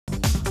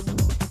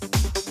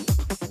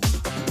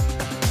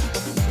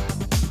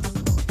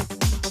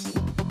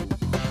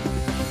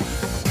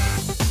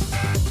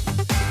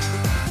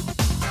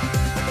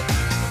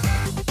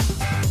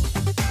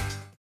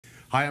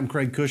Hi, I'm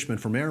Craig Cushman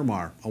from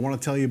Airmar. I want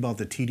to tell you about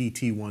the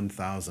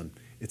TDT1000.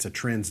 It's a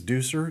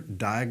transducer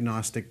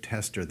diagnostic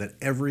tester that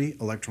every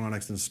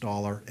electronics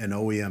installer and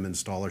OEM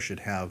installer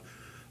should have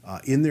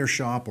in their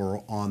shop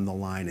or on the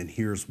line, and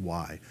here's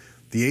why.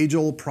 The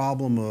age-old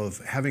problem of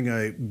having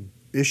an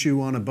issue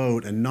on a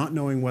boat and not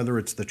knowing whether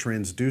it's the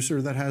transducer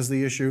that has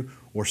the issue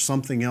or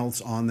something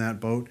else on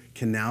that boat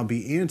can now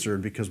be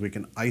answered because we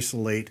can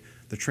isolate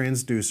the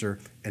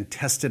transducer and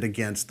test it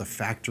against the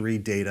factory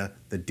data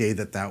the day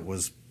that that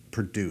was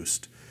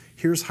produced.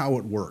 Here's how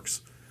it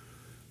works.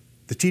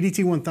 The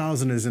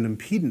TDT1000 is an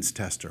impedance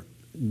tester.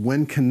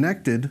 When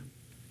connected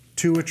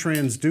to a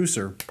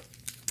transducer,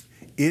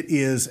 it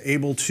is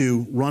able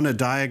to run a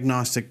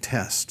diagnostic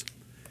test.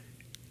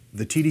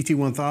 The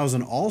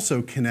TDT1000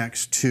 also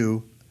connects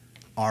to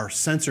our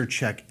sensor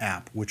check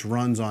app, which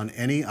runs on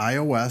any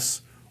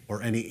iOS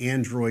or any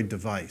Android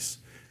device.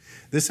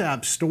 This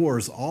app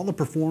stores all the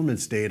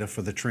performance data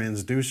for the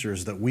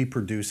transducers that we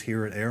produce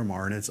here at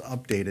Airmar, and it's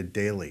updated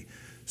daily.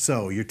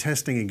 So you're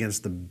testing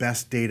against the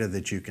best data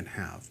that you can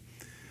have.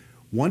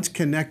 Once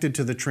connected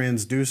to the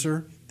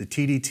transducer, the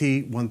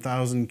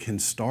TDT1000 can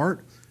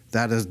start.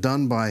 That is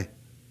done by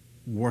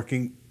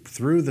working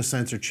through the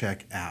sensor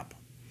check app.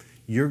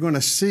 You're going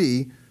to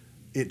see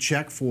it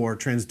check for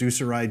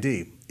transducer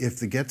ID.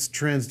 If it gets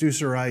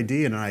transducer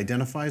ID and it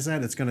identifies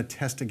that, it's going to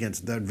test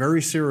against that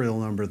very serial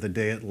number the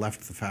day it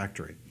left the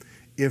factory.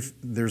 If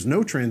there's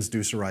no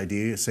transducer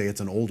ID, say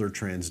it's an older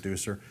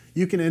transducer,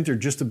 you can enter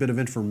just a bit of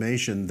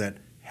information that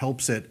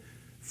helps it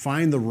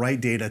find the right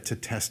data to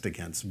test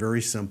against.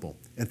 Very simple.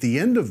 At the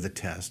end of the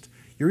test,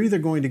 you're either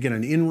going to get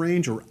an in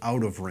range or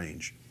out of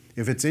range.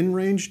 If it's in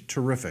range,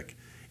 terrific.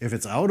 If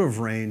it's out of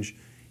range,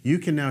 you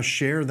can now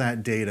share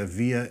that data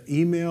via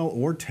email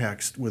or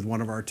text with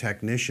one of our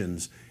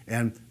technicians,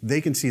 and they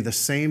can see the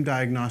same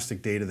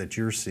diagnostic data that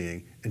you're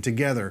seeing, and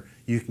together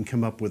you can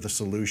come up with a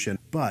solution.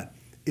 But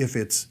if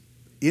it's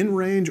in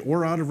range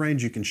or out of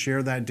range, you can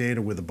share that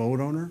data with a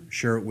boat owner,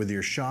 share it with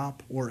your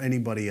shop, or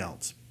anybody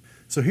else.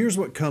 So here's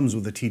what comes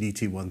with the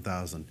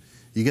TDT1000.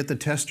 You get the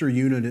tester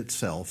unit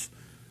itself.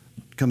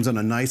 It comes in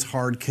a nice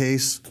hard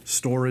case,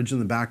 storage in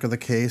the back of the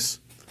case,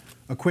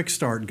 a quick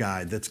start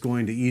guide that's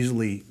going to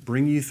easily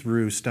bring you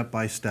through step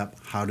by step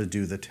how to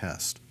do the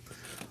test.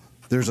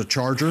 There's a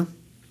charger,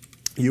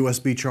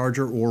 USB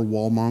charger or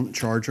wall mount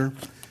charger.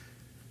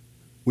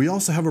 We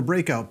also have a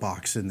breakout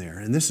box in there,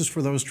 and this is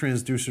for those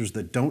transducers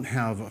that don't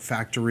have a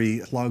factory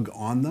plug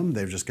on them.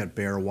 They've just got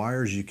bare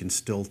wires. You can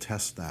still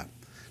test that.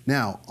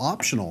 Now,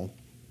 optional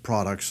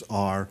products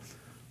are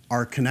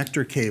our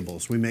connector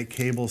cables. We make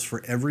cables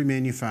for every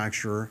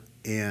manufacturer,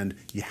 and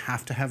you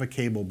have to have a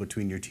cable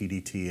between your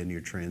TDT and your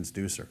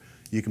transducer.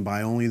 You can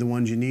buy only the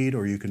ones you need,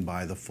 or you can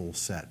buy the full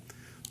set.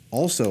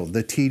 Also,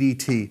 the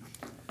TDT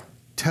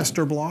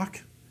tester block.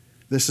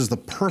 This is the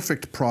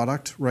perfect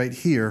product right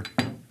here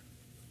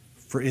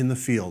for in the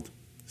field.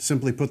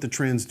 Simply put the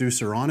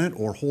transducer on it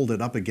or hold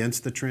it up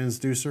against the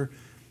transducer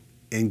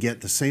and get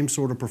the same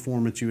sort of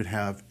performance you would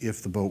have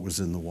if the boat was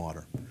in the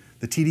water.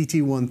 The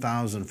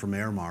TDT1000 from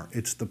Airmar,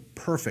 it's the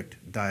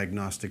perfect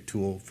diagnostic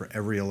tool for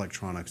every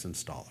electronics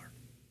installer.